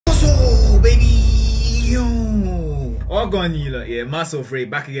Yo! All gone, you lot, yeah. Myself, Ray,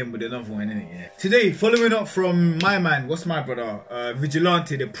 back again with another one, innit, yeah. Today, following up from my man, what's my brother?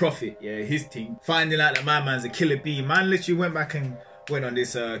 Vigilante, the Prophet, yeah, his team. Finding out that my man's a killer bee. Man literally went back and went on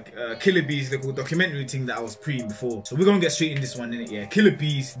this Killer Bees little documentary thing that I was pre before. So we're gonna get straight in this one, innit, yeah. Killer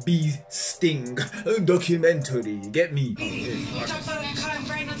Bees, Bees Sting documentary. Get me?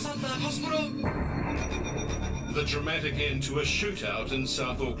 The dramatic end to a shootout in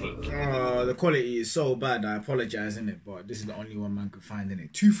South Auckland. The quality is so bad, I apologise, innit, but this is the only one man could find,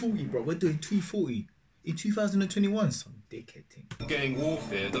 innit. 240, bro, we're doing 240 in 2021, some dickhead thing. Gang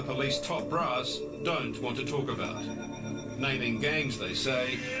warfare the police top brass don't want to talk about. Naming gangs, they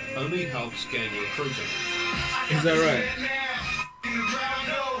say, only helps gang recruiting. Is that right?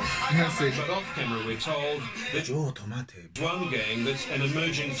 That's it. But off camera we're told there's one gang that's an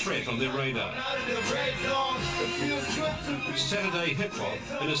emerging threat on their radar. Saturday hip hop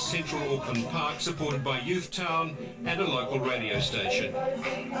in a central Auckland park supported by Youth Town and a local radio station.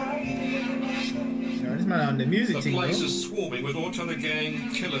 This man on the music The team, place bro. is swarming with Auckland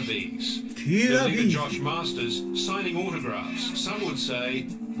gang Killer Bees. Killer The leader Bees. Josh Masters signing autographs. Some would say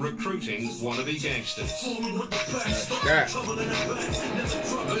recruiting wannabe gangsters. Yeah.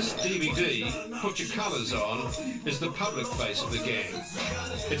 This DVD, Put Your Colours On, is the public face of the gang.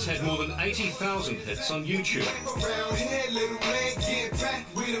 It's had more than 80,000 hits on YouTube.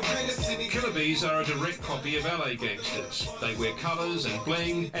 Killer Bees are a direct copy of LA gangsters. They wear colours and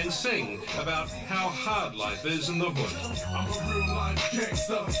bling and sing about how hard life is in the hood.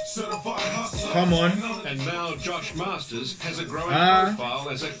 Come on. And now Josh Masters has a growing profile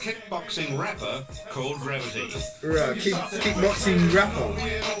as a kickboxing rapper called Gravity. Kickboxing rapper.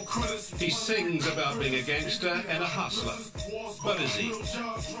 He sings about being a gangster and a hustler. But is he?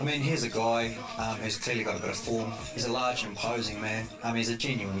 I mean, here's a guy who's clearly got a bit of form. He's a large, imposing man. He's a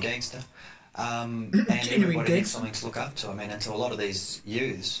genuine gangster. And everybody needs something to look up to. I mean, and to a lot of these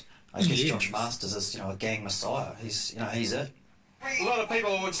youths, I guess Josh Masters is, a gang messiah. He's it. A lot of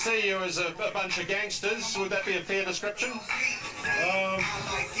people would see you as a bunch of gangsters. Would that be a fair description? No,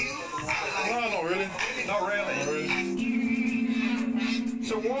 not really. Not really.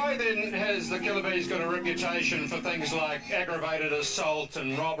 So why then has the Killer Bees got a reputation for things like aggravated assault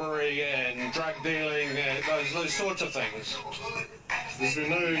and robbery and drug dealing, those sorts of things? There's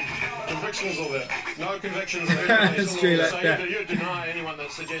been no convictions of that. No convictions of that. Straight like so that. you deny anyone that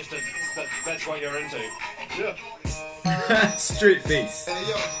suggested that that's what you're into? Yeah. Straight face.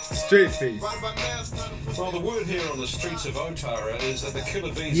 Straight face. Well, the word here on the streets of Otara is that the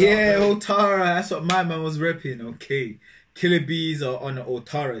Killer Bees Yeah, Otara. That's what my man was repping. Okay. Killer Bees are on the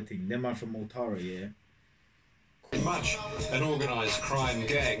Otara thing. Them man from Otara, yeah. much an organised crime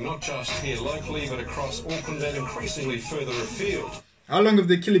gang, not just here locally, but across Auckland and increasingly further afield. How long have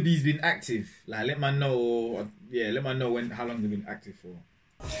the Killer Bees been active? Like, let man know. Yeah, let man know how long they've been active for.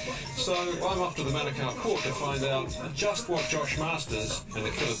 So I'm off to the Manukau court to find out just what Josh Masters and the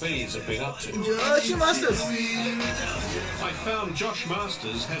Killer Bees have been up to. Josh Masters! I found Josh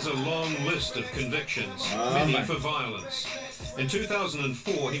Masters has a long list of convictions, many for violence. In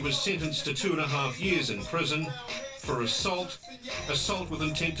 2004, he was sentenced to 2.5 years in prison for assault, assault with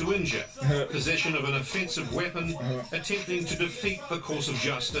intent to injure, possession of an offensive weapon, attempting to defeat the course of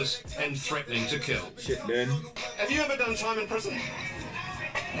justice, and threatening to kill. Shit, man. Have you ever done time in prison?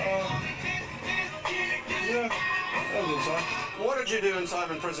 Yeah, that was inside. What did you do in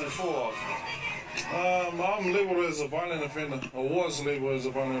time in prison for? I'm labelled as a violent offender, or was labelled as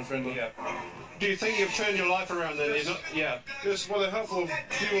a violent offender. Yeah. Do you think you've turned your life around then? Yes. Yeah. Yes, with the help of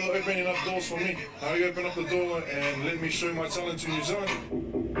people opening up doors for me. I opened up the door and let me show my talent to New Zealand.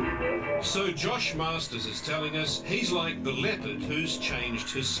 So Josh Masters is telling us he's like the leopard who's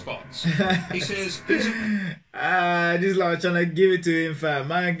changed his spots. He says he's just like trying to give it to him, fam.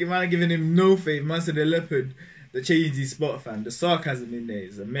 Man giving him no faith. Man said the leopard that changed his spot, fam. The sarcasm in there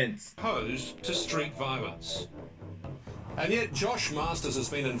is immense. opposed to street violence. And yet Josh Masters has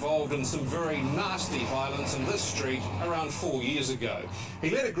been involved in some very nasty violence in this street around 4 years ago. He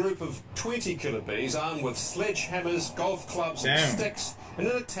led a group of 20 Killer Bees armed with sledgehammers, golf clubs and sticks in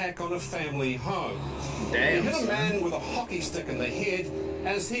an attack on a family home. Damn, He hit a son. man with a hockey stick in the head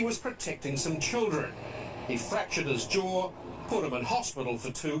as he was protecting some children. He fractured his jaw, put him in hospital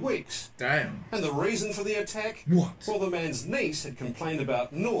for 2 weeks. Damn. And the reason for the attack? What? Well, the man's niece had complained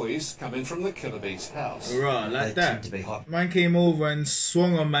about noise coming from the Killer Bees' house. Right, like They tend that. to be hot. Man came over and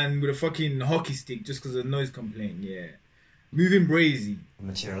swung a man with a fucking hockey stick just because of noise complaint, yeah. Moving brazy.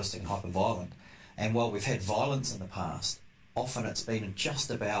 Materialistic and hyper-violent. And while we've had violence in the past, often it's been just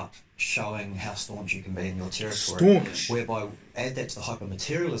about showing how staunch you can be in your territory. Staunch. Whereby add that to the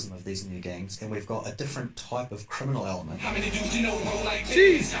hyper-materialism of these new gangs, and we've got a different type of criminal element.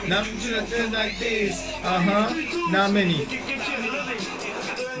 Jeez, not like this. Not many.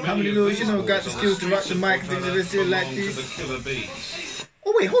 How many of you know got the skills to rock the mic and things like this?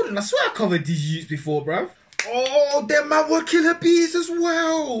 Oh wait, hold on. I swear I covered these youths before, bruv. Oh, them man were Killer Bees as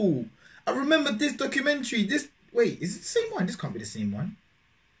well. I remember this documentary. Wait, is it the same one? This can't be the same one.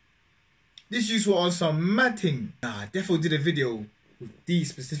 This youths were on some mad thing. Nah, Defo did a video with these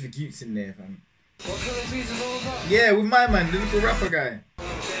specific youths in there, fam. Yeah, with my man, the little rapper guy.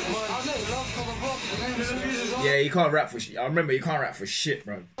 Yeah, he can't rap for shit. I remember he can't rap for shit,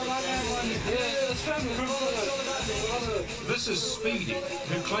 bro. This is Speedy,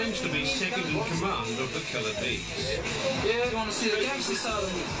 who claims to be second in command of the Killer Bees. Yeah, you want to see the gangster side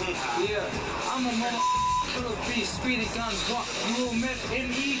of me? Yeah, I'm a Killer Bees, Speedy guns, rock, you will meth,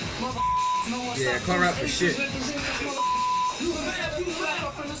 ME, yeah, I can't rap for shit.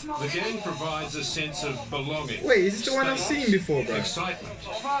 The gang provides a sense of belonging. Wait, is this the one I've seen before, bro? Excitement.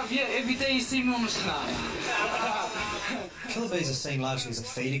 Yeah, every day you see me on the slide. Killer Bees are seen largely as a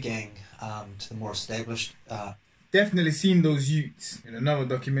feeder gang to the more established. Definitely seen those youths in another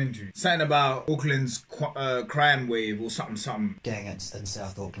documentary. Something about Auckland's crime wave or something. Gang in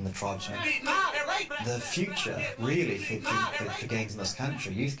South Auckland, the Tribesmen. The future, really, for gangs in this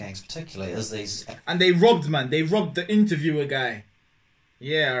country, youth gangs particularly, is these... And they robbed, man. They robbed the interviewer guy.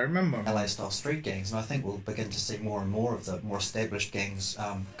 Yeah, I remember. LA-style street gangs, and I think we'll begin to see more and more of the more established gangs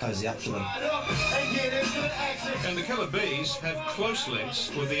cozy up to them. And the Killer Bees have close links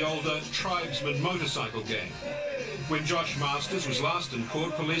with the older Tribesman motorcycle gang. When Josh Masters was last in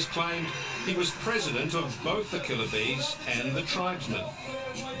court, police claimed he was president of both the Killer Bees and the Tribesmen.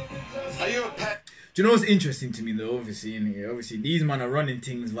 Are you a pet? Do you know what's interesting to me though? Obviously, these men are running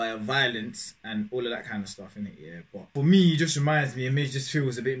things via violence and all of that kind of stuff, innit? Yeah. But for me, it just reminds me, it just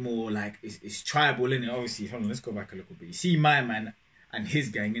feels a bit more like it's tribal, innit? Obviously, hold on, let's go back a little bit. You see my man and his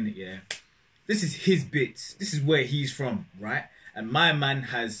gang, innit? Yeah. This is his bits. This is where he's from, right? And my man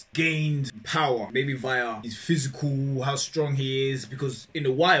has gained power, maybe via his physical, how strong he is, because in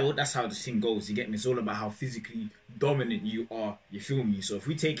the wild, that's how the thing goes, you get me? It's all about how physically dominant you are, you feel me? So if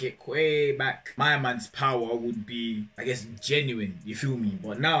we take it way back, my man's power would be, I guess, genuine, you feel me?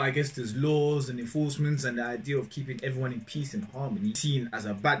 But now I guess there's laws and enforcements and the idea of keeping everyone in peace and harmony seen as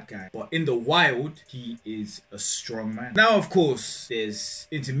a bad guy. But in the wild, he is a strong man. Now, of course, there's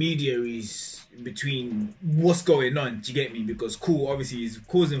intermediaries between what's going on, do you get me? Because cool, obviously he's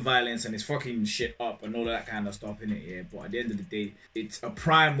causing violence and he's fucking shit up and all of that kind of stuff, innit? Yeah, but at the end of the day, it's a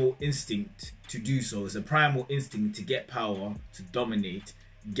primal instinct to do so. It's a primal instinct to get power, to dominate,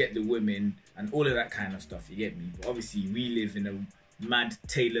 get the women and all of that kind of stuff, you get me? But obviously we live in a mad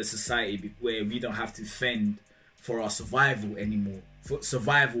tailored society where we don't have to fend for our survival anymore. For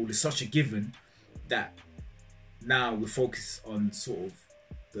survival is such a given that now we focus on sort of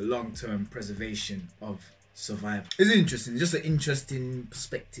the long-term preservation of survival. It's interesting, just an interesting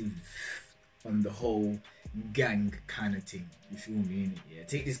perspective on the whole gang kind of thing, you feel me? Yeah,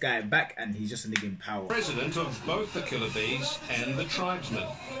 take this guy back and he's just a nigga in power. President of both the Killer Bees and the Tribesmen.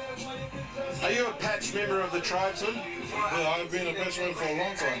 Are you a patch member of the Tribesmen? Yeah, I've been a patch member for a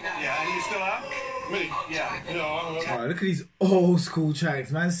long time. Yeah, and you still are? Me? Yeah. You know, Oh, look at these old school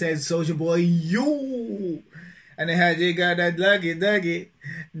tracks. Man said, Soldier Boy, yo! And they had you got that dug it,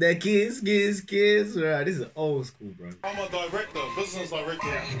 that kiss. Right, this is old school, bro. I'm a director, business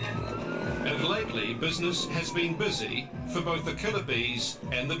director. And lately, business has been busy for both the Killer Bees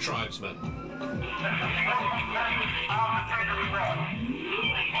and the Tribesmen.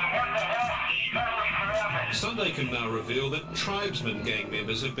 Sunday can now reveal that Tribesmen gang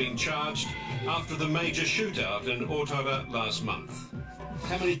members have been charged after the major shootout in Ottawa last month.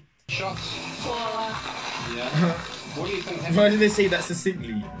 How many shots? 4. Yeah. What do you think happened? Why did they say that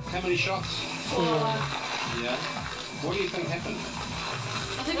succinctly? How many shots? 4. Yeah. What do you think happened?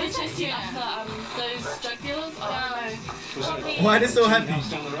 I think they're chasing after those drug dealers. Was Why are they so happy? house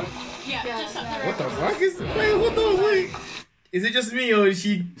down the road? Yeah, just up the road. What the fuck? Wait. Is it just me or is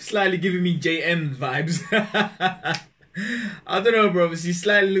she slightly giving me JM vibes? I don't know, bro. She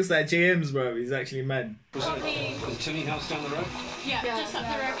slightly looks like JM's, bro. He's actually mad. Was the Tilly house down the road? Yeah, just up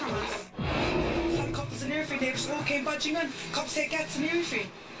the road from us. Some cops and everything, they just all came budging in. Cops said gats and everything.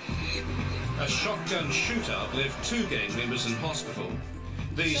 A shotgun shootout left 2 gang members in hospital.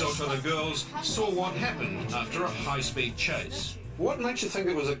 These Ottawa girls saw what happened after a high-speed chase. What makes you think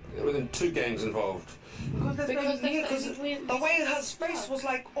it was within 2 gangs involved? Because the way his face was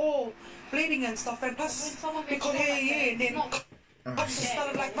like all bleeding and stuff, and plus because and then cops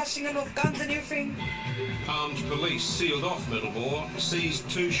started like rushing in with guns and everything. Armed police sealed off Middlemore, seized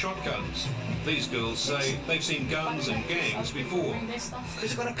 2 shotguns. These girls say they've seen guns and gangs before. Because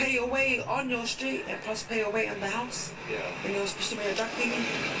you've got to pay your way on your street and plus pay your way in the house. Yeah. And you're supposed to be a drug dealer.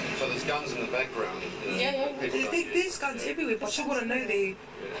 So there's guns in the background. Yeah. There's guns everywhere, but you wouldn't know there.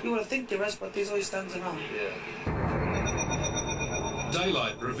 You would think there is, but there's always guns around. Yeah.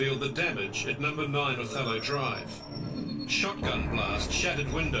 Daylight revealed the damage at number 9 Othello Drive. Shotgun blast,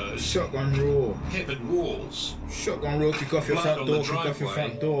 shattered windows. Shotgun roar. Peppered walls. Shotgun roar, kick off your front door, kick off your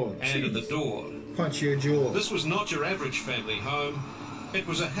front door. And at the door. Punch your jaw. This was not your average family home. It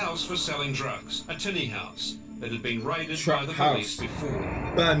was a house for selling drugs, a tinny house that had been raided by the police before.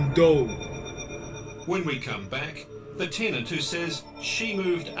 Bando. When we come back, the tenant who says she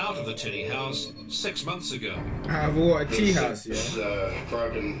moved out of the tinny house 6 months ago. Have what, a tea house, yeah? It's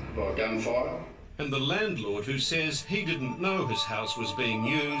broken by gunfire. And the landlord who says he didn't know his house was being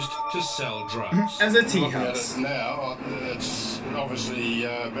used to sell drugs. As a tea Looking at house. it now, it's obviously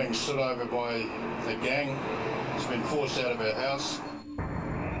being stood over by the gang. It's been forced out of our house.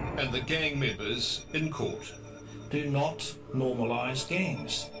 And the gang members in court. Do not normalise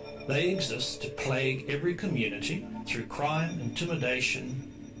gangs. They exist to plague every community through crime,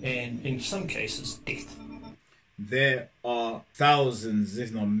 intimidation, and in some cases, death. There are thousands,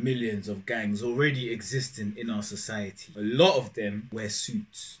 if not millions, of gangs already existing in our society. A lot of them wear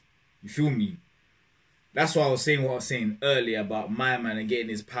suits. You feel me? That's why I was saying what I was saying earlier about my man and getting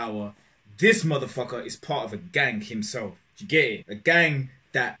his power. This motherfucker is part of a gang himself. Do you get it? A gang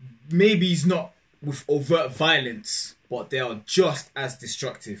that maybe is not with overt violence, but they are just as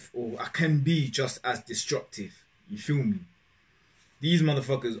destructive, or can be just as destructive. You feel me? These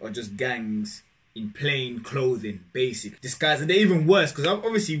motherfuckers are just gangs in plain clothing, basic disguise, and they're even worse because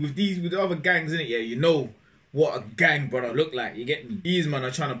obviously with the other gangs in it, yeah, you know what a gang brother look like. You get me? These men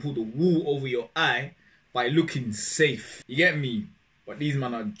are trying to pull the wool over your eye by looking safe. You get me? But these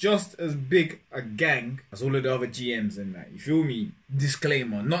men are just as big a gang as all of the other GMs and that. You feel me?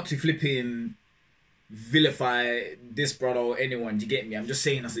 Disclaimer: not to flipping vilify this brother or anyone. Do you get me? I'm just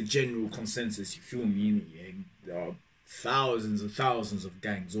saying as a general consensus. You feel me? Yeah, there are thousands and thousands of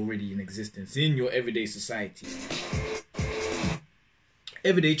gangs already in existence in your everyday society.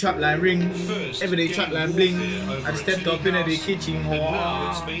 Everyday trapline ring, First, everyday trapline bling. I stepped up in the kitchen. And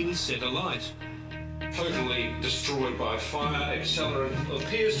now it's been set alight. Totally destroyed by fire. Accelerant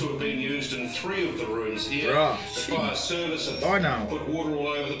appears to have been used in 3 of the rooms here. Bruh, the fire service have put water all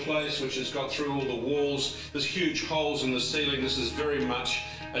over the place, which has got through all the walls. There's huge holes in the ceiling. This is very much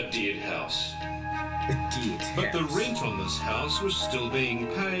a dead house. But the rent on this house was still being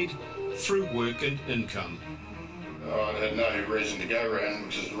paid through work and income. I had no reason to go around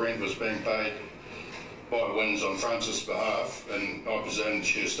because the rent was being paid by Wins on Francis' behalf, and I presumed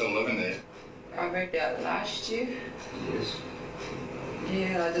she was still living there. I moved out last year. Yes.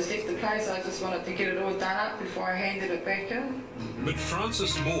 Yeah, I just left the place. I just wanted to get it all done up before I handed it back in. But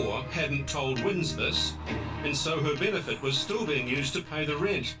Frances Moore hadn't told Wins this, and so her benefit was still being used to pay the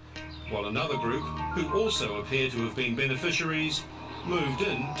rent, while another group, who also appear to have been beneficiaries, moved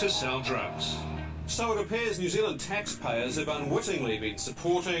in to sell drugs. So it appears New Zealand taxpayers have unwittingly been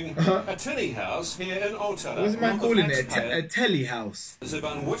supporting a tinny house here in Aotearoa. What's the man calling it? A telly house? Have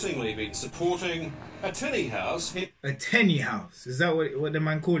unwittingly been supporting a tinny house here. A tenny house? Is that what the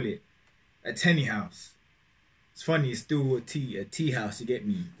man call it? A tenny house. It's funny, it's still a tea house, you get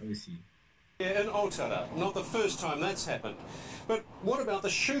me, obviously. Here in Aotearoa. Not the first time that's happened. But what about the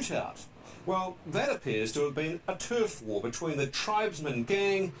shootout? Well, that appears to have been a turf war between the tribesman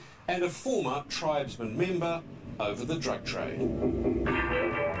gang and a former tribesman member over the drug trade.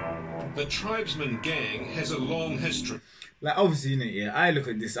 The tribesman gang has a long history. Like, obviously, innit, yeah, I look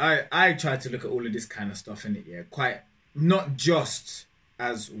at this, I try to look at all of this kind of stuff, innit, yeah, quite, not just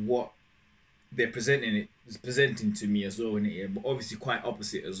as what they're presenting to me as well, innit, yeah, but obviously quite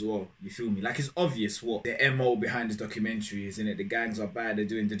opposite as well, you feel me? Like, it's obvious what the MO behind this documentary is, innit? The gangs are bad, they're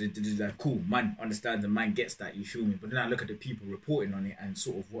doing that. Cool, man understands, the man gets that, you feel me? But then I look at the people reporting on it and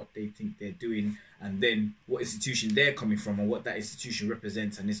sort of what they think they're doing, and then what institution they're coming from and what that institution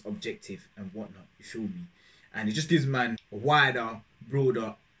represents and its objective and whatnot, you feel me? And it just gives man a wider,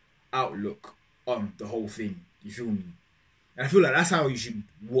 broader outlook on the whole thing, you feel me? And I feel like that's how you should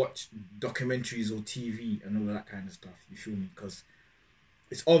watch documentaries or TV and all that kind of stuff, you feel me? Because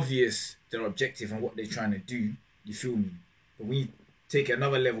it's obvious their objective and what they're trying to do, you feel me? But when you take it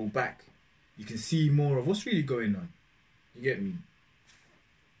another level back, you can see more of what's really going on. You get me?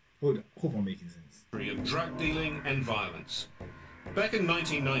 Hope I'm making sense. Of drug dealing and violence. Back in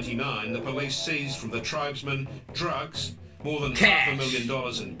 1999, the police seized from the tribesmen drugs, more than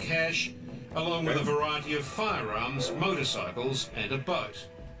 $500,000 in cash, along with a variety of firearms, motorcycles and a boat.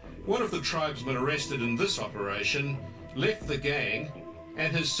 One of the tribesmen arrested in this operation left the gang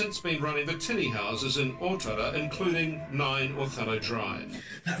and has since been running the tinny houses in Aotearoa, including 9 Othello Drive.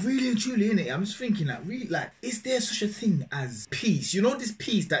 Like, really and truly, innit? I'm just thinking, like, really, like, is there such a thing as peace? You know, this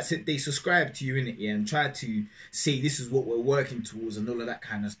peace that they subscribe to you, innit, yeah, and try to say this is what we're working towards and all of that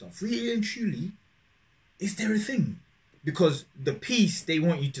kind of stuff. Really and truly, is there a thing? Because the peace they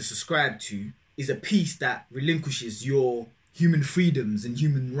want you to subscribe to is a peace that relinquishes your human freedoms and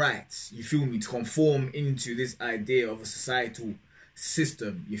human rights, you feel me, to conform into this idea of a societal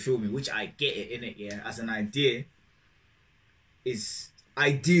system, you feel me, which I get it, innit, yeah, as an idea is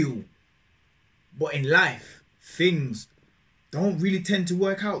ideal, but in life things don't really tend to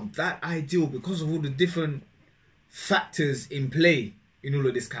work out that ideal because of all the different factors in play in all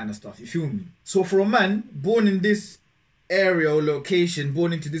of this kind of stuff, you feel me. So for a man born in this area or location,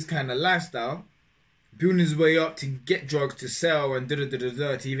 born into this kind of lifestyle, building his way up to get drugs to sell and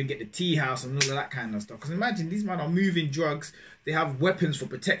to even get the tea house and all of that kind of stuff. Because imagine these men are moving drugs, they have weapons for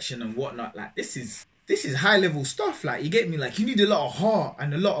protection and whatnot. Like, this is high level stuff. Like, you get me? Like, you need a lot of heart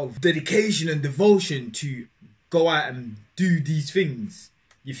and a lot of dedication and devotion to go out and do these things.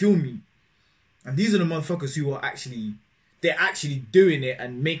 You feel me? And these are the motherfuckers who are they're actually doing it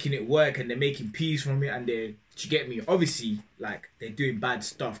and making it work, and they're making peace from it, and you get me? Obviously, like, they're doing bad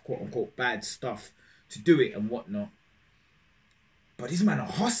stuff, quote unquote bad stuff, to do it and whatnot. But these men are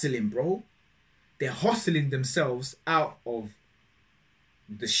hustling, bro. They're hustling themselves out of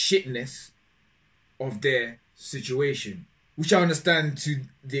the shitness of their situation, which I understand to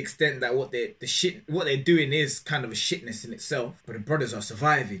the extent that what they're doing is kind of a shitness in itself. But the brothers are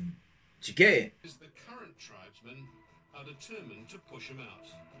surviving. Do you get it? The current tribesmen are determined to push him out.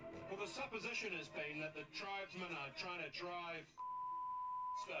 Well, the supposition has been that the tribesmen are trying to drive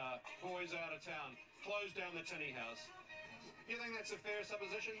boys out of town, close down the tinny house. You think that's a fair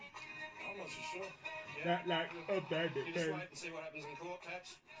supposition? I'm not so sure. Yeah. You just wait and see what happens in court,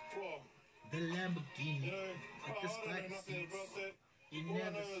 perhaps. Well, the Lamborghini. you know, I don't know nothing about that.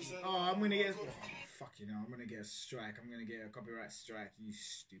 I'm gonna get. Oh, fuck, you know, I'm gonna get a strike. I'm gonna get a copyright strike. You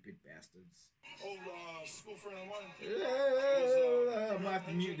stupid bastards. Old school friend of mine. I might have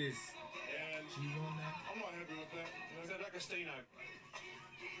to mute this. And I'm not happy with that. Is that Agostino?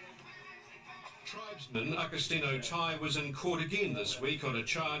 Tribesman Agostino Tai was in court again this week on a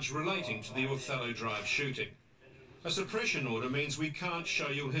charge relating to the Othello Drive shooting. A suppression order means we can't show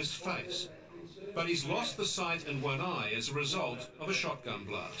you his face, but he's lost the sight in one eye as a result of a shotgun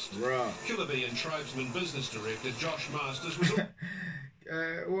blast. Right. Killer Bee and Tribesman Business Director Josh Masters was...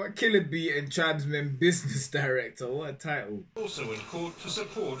 what Killer Bee and Tribesman Business Director? What a title. Also in court to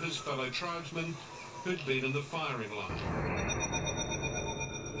support his fellow tribesmen who'd been in the firing line.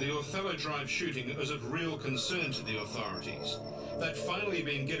 The Othello Drive shooting is of real concern to the authorities. They've finally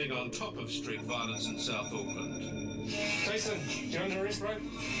been getting on top of street violence in South Auckland. Jason, you're under arrest, bro?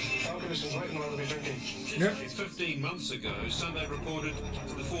 Our conditions waiting while we're drinking. Yep. 15 months ago, Sunday reported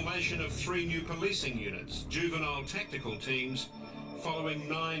the formation of 3 new policing units, juvenile tactical teams, following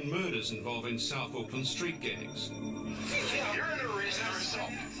 9 murders involving South Auckland street gangs. You're under arrest,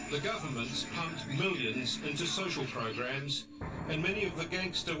 The government's pumped millions into social programs, and many of the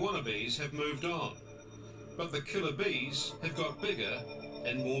gangster wannabes have moved on. But the killer bees have got bigger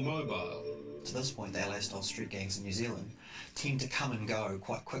and more mobile. To this point, the LA-style street gangs in New Zealand tend to come and go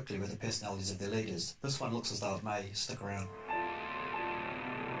quite quickly with the personalities of their leaders. This one looks as though it may stick around.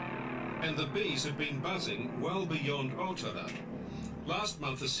 And the bees have been buzzing well beyond Aotearoa. Last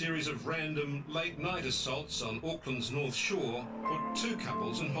month, a series of random late-night assaults on Auckland's North Shore put 2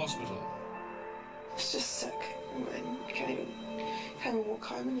 couples in hospital. It's just sick, and I can't even walk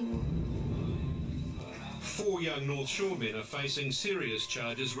home anymore. 4 young North Shore men are facing serious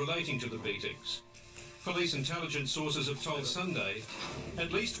charges relating to the beatings. Police intelligence sources have told Sunday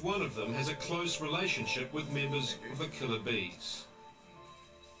at least one of them has a close relationship with members of the Killer Bees.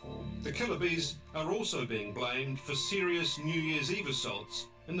 The Killer Bees are also being blamed for serious New Year's Eve assaults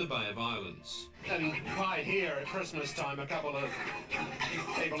in the Bay of Islands. And right here at Christmas time, a couple of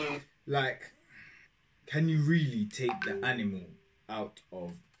people who... Like, can you really take the animal out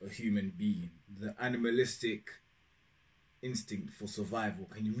of a human being? The animalistic instinct for survival,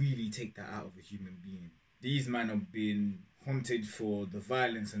 can you really take that out of a human being? These men are being hunted for the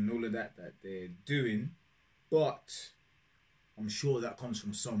violence and all of that they're doing, but I'm sure that comes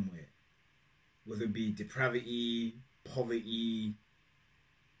from somewhere. Whether it be depravity, poverty,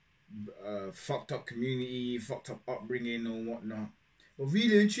 fucked up community, fucked up upbringing or whatnot. But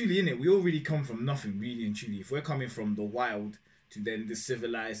really and truly, innit, we all really come from nothing, really and truly. If we're coming from the wild to then the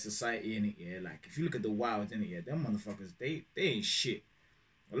civilized society, innit, yeah, like, if you look at the wild, innit, yeah, them motherfuckers, they ain't shit.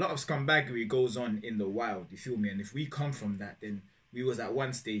 A lot of scumbaggery goes on in the wild, you feel me? And if we come from that, then we was at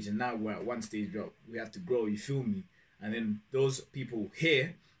one stage and now we're at one stage, bro. We have to grow, you feel me? And then those people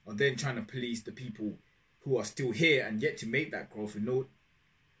here are then trying to police the people who are still here and yet to make that growth.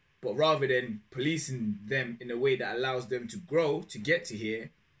 But rather than policing them in a way that allows them to grow, to get to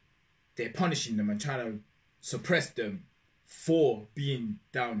here, they're punishing them and trying to suppress them for being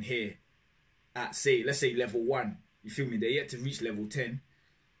down here at, say, let's say level 1. You feel me? They're yet to reach level 10.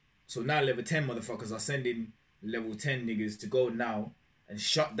 So now level 10 motherfuckers are sending level 10 niggas to go now and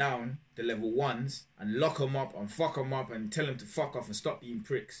shut down the level 1s and lock them up and fuck them up and tell them to fuck off and stop being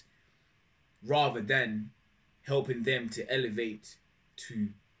pricks, rather than helping them to elevate to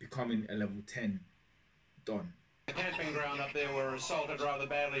becoming a level 10 don. The camping ground up there were assaulted rather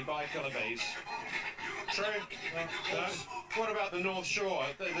badly by killer bees. True? No? What about the North Shore?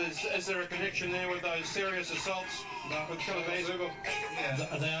 Is there a connection there with those serious assaults with killer bees?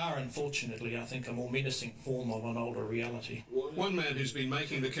 Yeah. They are, unfortunately, I think, a more menacing form of an older reality. One man who's been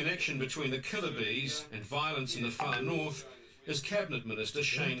making the connection between the killer bees and violence in the far north is Cabinet Minister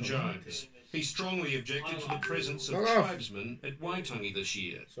Shane Jones. He strongly objected to the presence of tribesmen at Waitangi this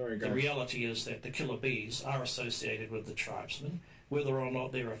year. The reality is that the killer bees are associated with the tribesmen, whether or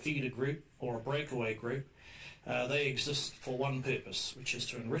not they're a feeder group or a breakaway group. They exist for one purpose, which is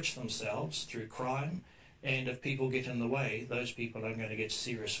to enrich themselves through crime, and if people get in the way, those people are going to get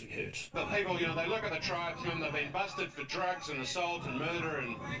seriously hurt. The people, you know, they look at the tribesmen, they've been busted for drugs and assault and murder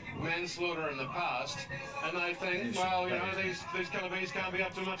and manslaughter in the past, and they think, well, you know, these killer bees can't be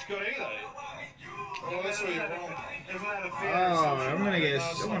up to much good either. Well, that's where you're wrong. Isn't that a fair I'm gonna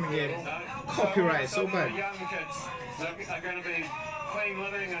get copyright so bad. Young kids are going to be clean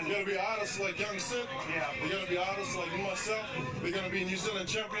living and... You're going to be artists like Young Sid. Yeah. You're going to be artists like myself. You're going to be New Zealand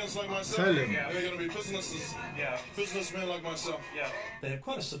champions like myself. Tell him. Yeah. You're going to be businessmen like myself. Yeah. They have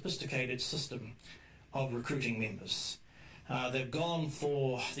quite a sophisticated system of recruiting members. They've gone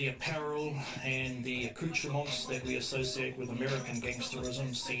for the apparel and the accoutrements that we associate with American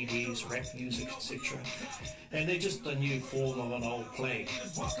gangsterism, CDs, rap music, etc. And they're just a new form of an old plague.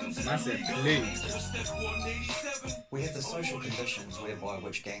 That's a plague. We have the social conditions whereby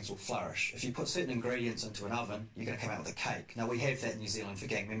which gangs will flourish. If you put certain ingredients into an oven, you're going to come out with a cake. Now, we have that in New Zealand for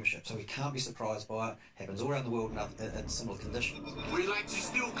gang membership, so we can't be surprised by it. It happens all around the world in similar conditions. We like to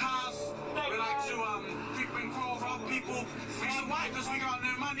steal cars. We like to creep and crawl rob people. Reason why? Because we got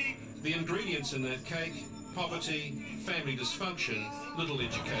no money. The ingredients in that cake: poverty, family dysfunction, little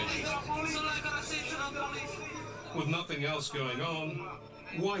education. With nothing else going on,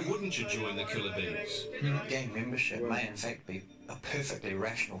 why wouldn't you join the killer bees? Gang membership may in fact be a perfectly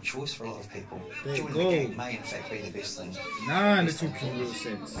rational choice for a lot of people. There Joining you the go. gang may in fact be the best thing. Nah, they're talking real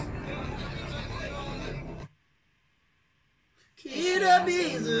sense. Killer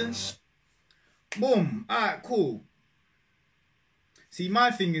bees. Boom. Alright, cool. See,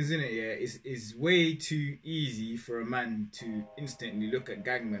 my thing is, innit, yeah, is way too easy for a man to instantly look at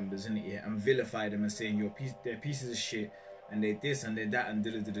gang members, innit, yeah, and vilify them and saying they're pieces of shit and they're this and they're that and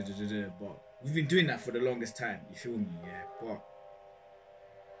da-da-da-da-da-da. But we've been doing that for the longest time, you feel me, yeah. But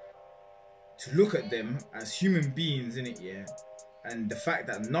to look at them as human beings, innit, yeah, and the fact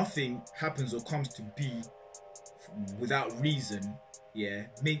that nothing happens or comes to be without reason, yeah,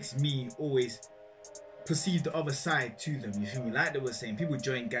 makes me always perceive the other side to them, you feel me? Like they were saying, people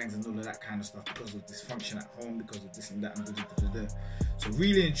join gangs and all of that kind of stuff because of dysfunction at home, because of this and that and da-da-da-da-da. So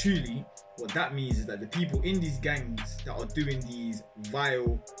really and truly, what that means is that the people in these gangs that are doing these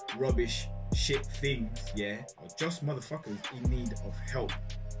vile, rubbish, shit things, yeah, are just motherfuckers in need of help.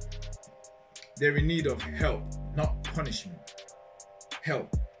 They're in need of help, not punishment.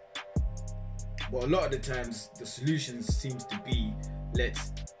 Help. But a lot of the times, the solution seems to be,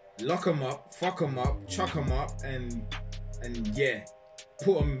 let's lock them up, fuck them up, chuck them up, and yeah,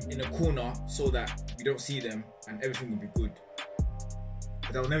 put them in a corner so that we don't see them and everything will be good.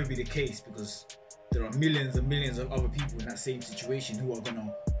 But that will never be the case, because there are millions and millions of other people in that same situation who are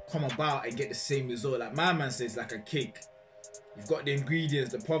gonna come about and get the same result. Like my man says, like a cake. You've got the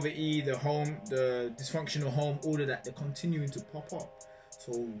ingredients, the poverty, the home, the dysfunctional home, all of that, they're continuing to pop up.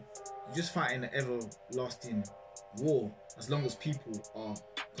 So you're just fighting an everlasting war as long as people are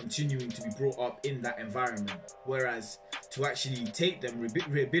continuing to be brought up in that environment. Whereas to actually take them,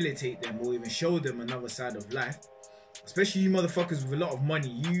 rehabilitate them, or even show them another side of life, especially you motherfuckers with a lot of money,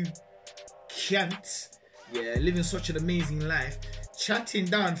 you can't living such an amazing life, chatting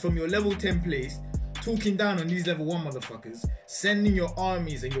down from your level 10 place, talking down on these level 1 motherfuckers, sending your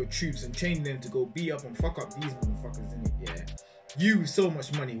armies and your troops and training them to go beat up and fuck up these motherfuckers, innit? Yeah. You with so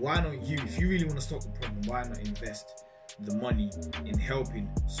much money, why not you? If you really want to stop the problem, why not invest the money in helping,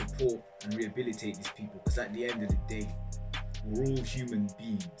 support and rehabilitate these people? Because at the end of the day, we're all human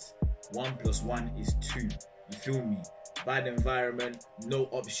beings. 1 + 1 is 2. You feel me? Bad environment, no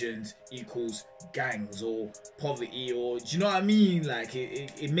options equals gangs or poverty, or do you know what I mean? Like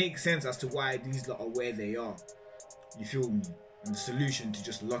it makes sense as to why these lot are where they are. You feel me? And the solution to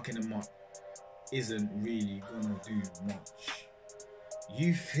just locking them up isn't really gonna do much.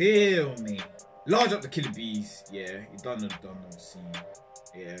 You feel me? Large up the killer bees. Yeah, you done scene.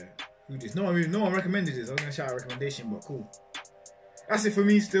 Yeah. Who this? No one recommended this. I was gonna shout out a recommendation, but cool. That's it for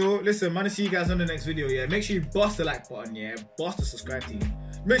me still. Listen, man, I'll see you guys on the next video, yeah? Make sure you bust the like button, yeah? Bust the subscribe button.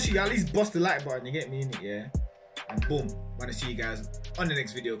 Make sure you at least bust the like button, you get me in it, yeah? And boom, man, I'll see you guys on the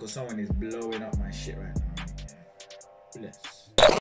next video because someone is blowing up my shit right now. Yeah. Bless.